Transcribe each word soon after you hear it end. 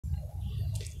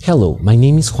Hello, my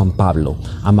name is Juan Pablo.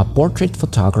 I'm a portrait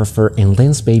photographer and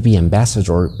Lensbaby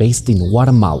ambassador based in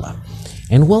Guatemala.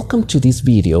 And welcome to this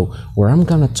video where I'm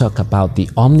gonna talk about the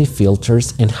Omni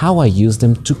filters and how I use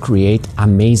them to create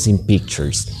amazing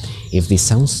pictures. If this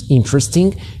sounds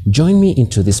interesting, join me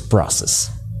into this process.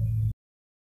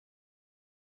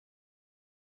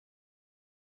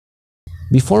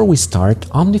 Before we start,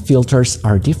 Omni filters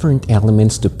are different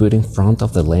elements to put in front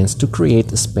of the lens to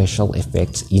create special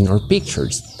effects in our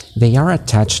pictures. They are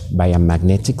attached by a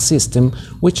magnetic system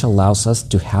which allows us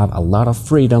to have a lot of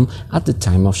freedom at the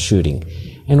time of shooting,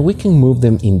 and we can move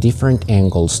them in different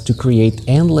angles to create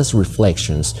endless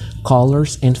reflections,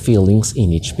 colors, and feelings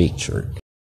in each picture.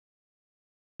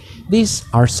 These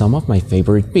are some of my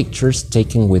favorite pictures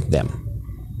taken with them.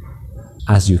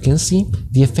 As you can see,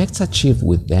 the effects achieved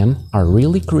with them are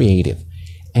really creative,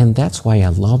 and that's why I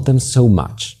love them so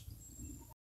much.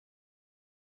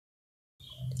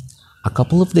 A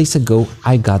couple of days ago,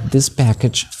 I got this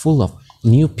package full of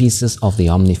new pieces of the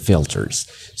Omni filters,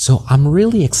 so I'm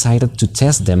really excited to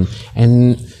test them,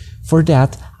 and for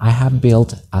that, I have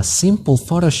built a simple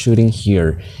photo shooting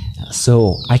here,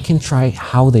 so I can try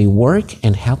how they work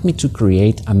and help me to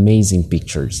create amazing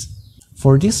pictures.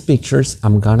 For these pictures,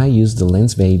 I'm gonna use the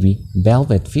Lensbaby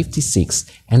Velvet 56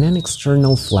 and an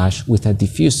external flash with a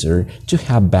diffuser to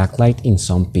have backlight in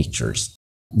some pictures.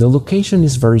 The location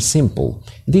is very simple.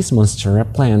 This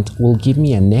Monstera plant will give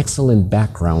me an excellent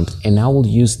background, and I will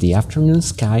use the afternoon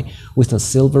sky with a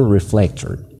silver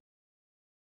reflector.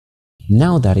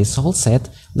 Now that it's all set,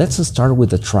 let's start with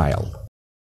the trial.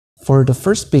 For the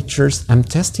first pictures, I'm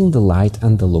testing the light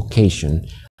and the location.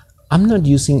 I'm not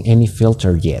using any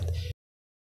filter yet.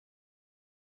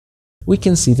 We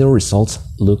can see the results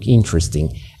look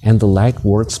interesting, and the light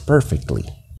works perfectly.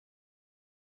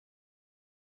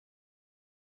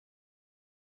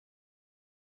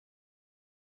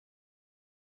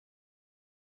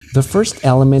 The first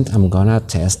element I'm gonna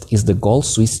test is the gold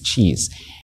Swiss cheese.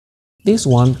 This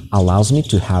one allows me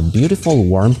to have beautiful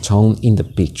warm tone in the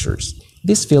pictures.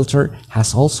 This filter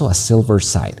has also a silver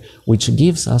side, which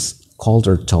gives us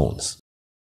colder tones.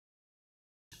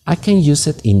 I can use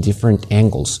it in different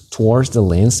angles towards the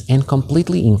lens and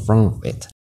completely in front of it.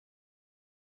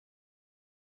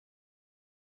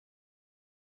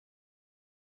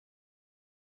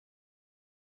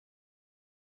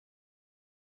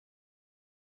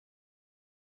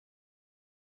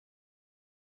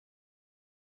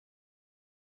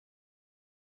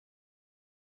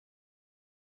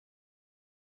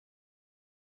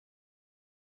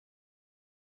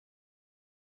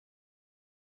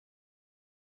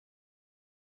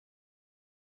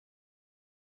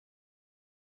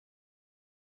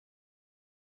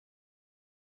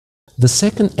 The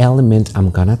second element I'm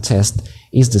gonna test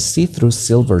is the see-through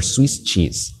silver Swiss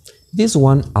cheese. This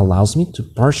one allows me to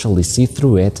partially see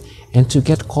through it and to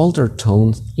get colder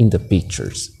tones in the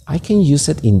pictures. I can use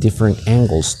it in different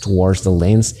angles towards the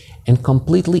lens and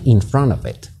completely in front of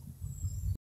it.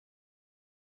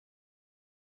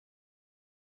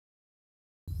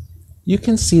 You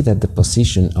can see that the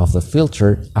position of the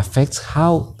filter affects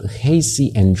how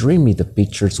hazy and dreamy the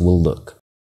pictures will look.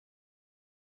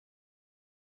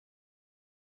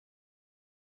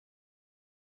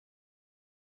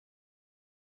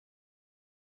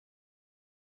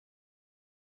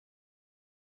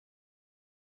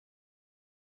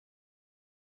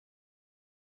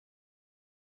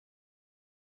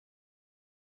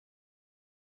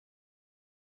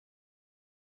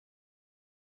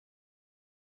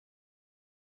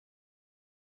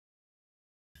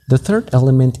 The third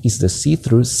element is the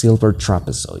see-through silver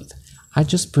trapezoid. I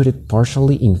just put it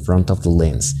partially in front of the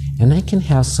lens, and I can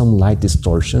have some light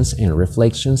distortions and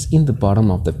reflections in the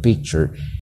bottom of the picture.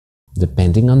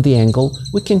 Depending on the angle,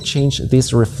 we can change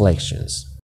these reflections.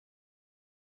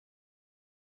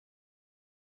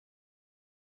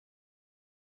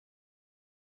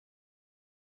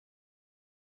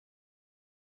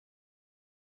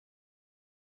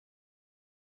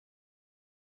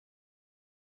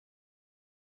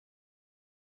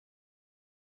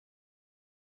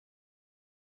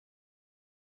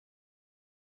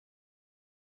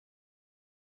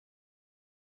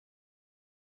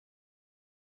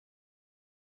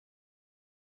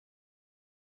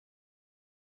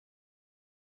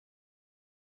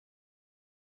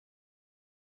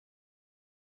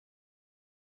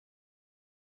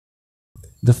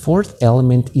 The fourth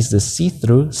element is the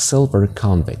see-through silver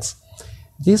convex.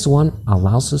 This one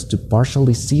allows us to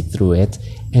partially see through it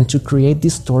and to create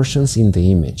distortions in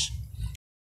the image.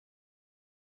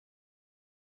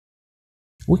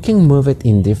 We can move it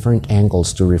in different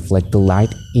angles to reflect the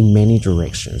light in many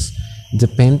directions.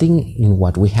 Depending on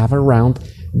what we have around,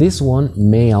 this one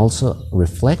may also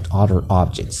reflect other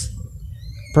objects.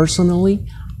 Personally,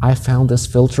 I found this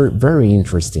filter very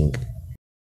interesting.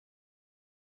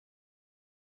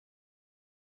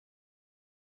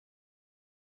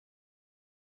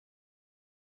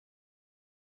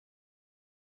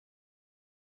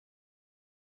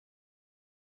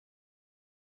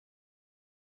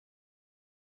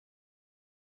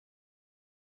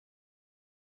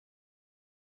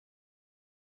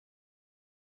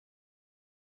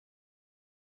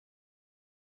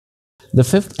 The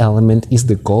fifth element is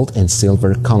the gold and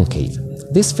silver concave.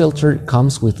 This filter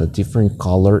comes with a different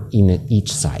color in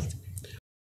each side.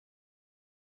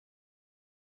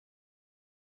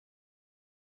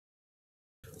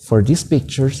 For these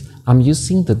pictures, I'm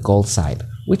using the gold side,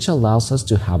 which allows us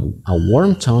to have a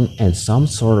warm tone and some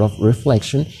sort of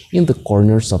reflection in the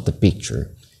corners of the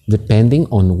picture, depending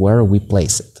on where we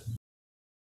place it.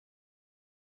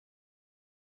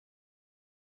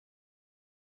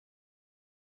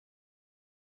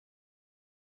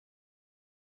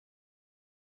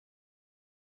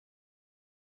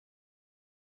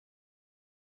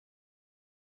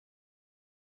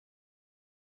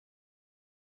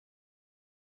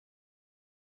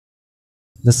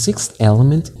 The sixth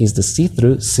element is the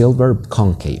see-through silver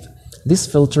concave. This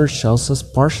filter shows us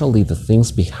partially the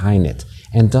things behind it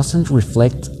and doesn't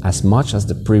reflect as much as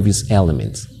the previous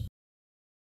element.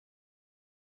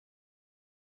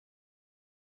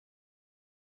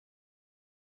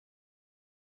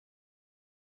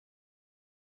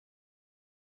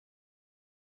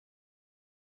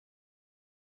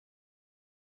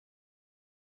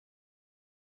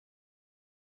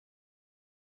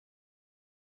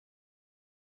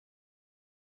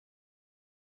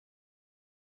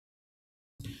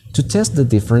 To test the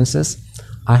differences,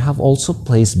 I have also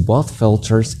placed both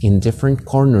filters in different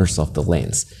corners of the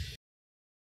lens.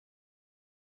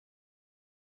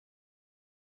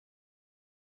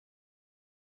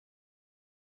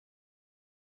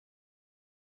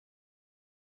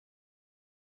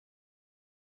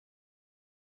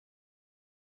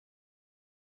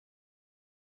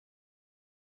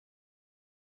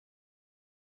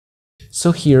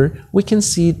 So here we can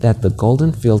see that the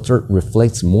golden filter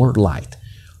reflects more light,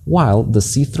 while the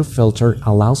see-through filter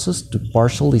allows us to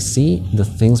partially see the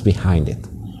things behind it.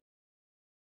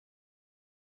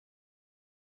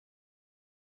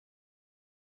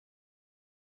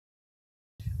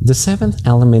 The seventh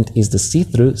element is the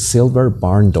see-through silver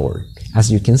barn door.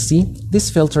 As you can see,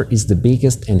 this filter is the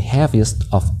biggest and heaviest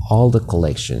of all the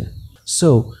collection.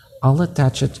 So I'll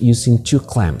attach it using two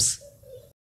clamps.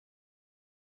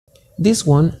 This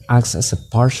one acts as a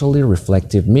partially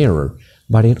reflective mirror,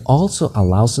 but it also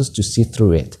allows us to see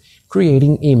through it,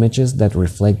 creating images that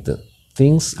reflect the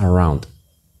things around.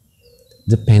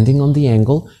 Depending on the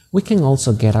angle, we can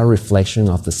also get a reflection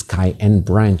of the sky and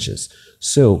branches,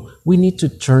 so we need to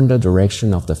turn the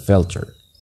direction of the filter.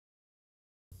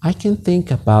 I can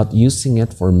think about using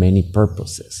it for many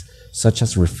purposes, such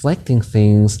as reflecting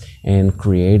things and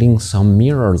creating some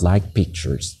mirror-like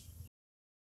pictures.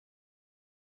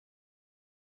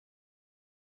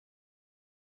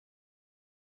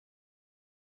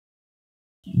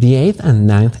 The eighth and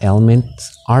ninth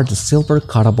elements are the silver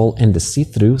cuttable and the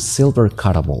see-through silver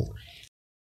cuttable.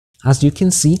 As you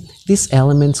can see, these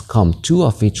elements come two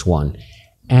of each one,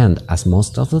 and as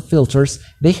most of the filters,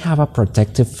 they have a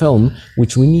protective film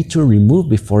which we need to remove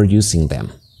before using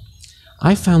them.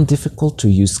 I found difficult to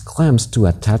use clamps to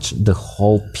attach the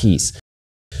whole piece,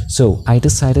 so I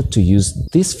decided to use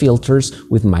these filters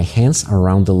with my hands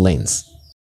around the lens.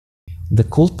 The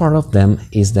cool part of them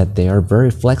is that they are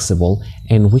very flexible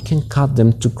and we can cut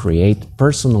them to create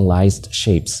personalized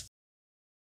shapes.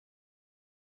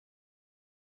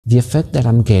 The effect that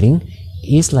I'm getting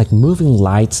is like moving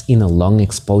lights in a long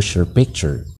exposure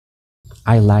picture.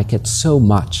 I like it so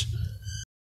much.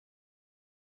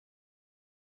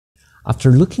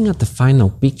 After looking at the final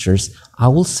pictures, I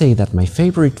will say that my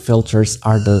favorite filters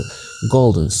are the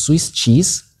golden Swiss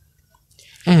cheese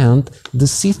and the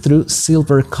see-through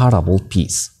silver cuttable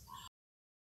piece.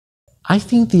 I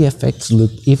think the effects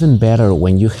look even better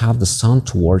when you have the sun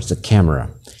towards the camera.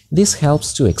 This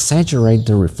helps to exaggerate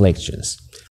the reflections.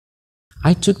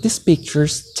 I took these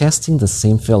pictures testing the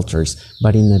same filters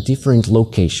but in a different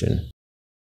location.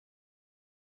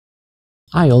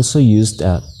 I also used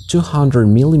a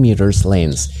 200mm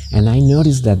lens and I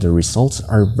noticed that the results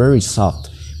are very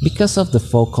soft because of the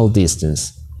focal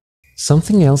distance.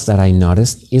 Something else that I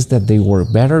noticed is that they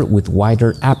work better with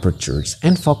wider apertures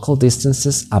and focal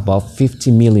distances above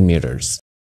 50mm.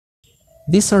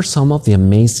 These are some of the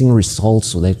amazing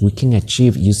results that we can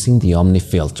achieve using the Omni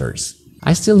filters.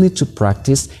 I still need to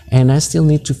practice and I still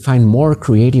need to find more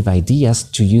creative ideas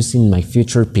to use in my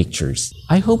future pictures.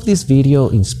 I hope this video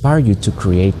inspired you to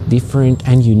create different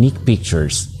and unique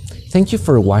pictures. Thank you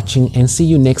for watching and see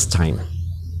you next time.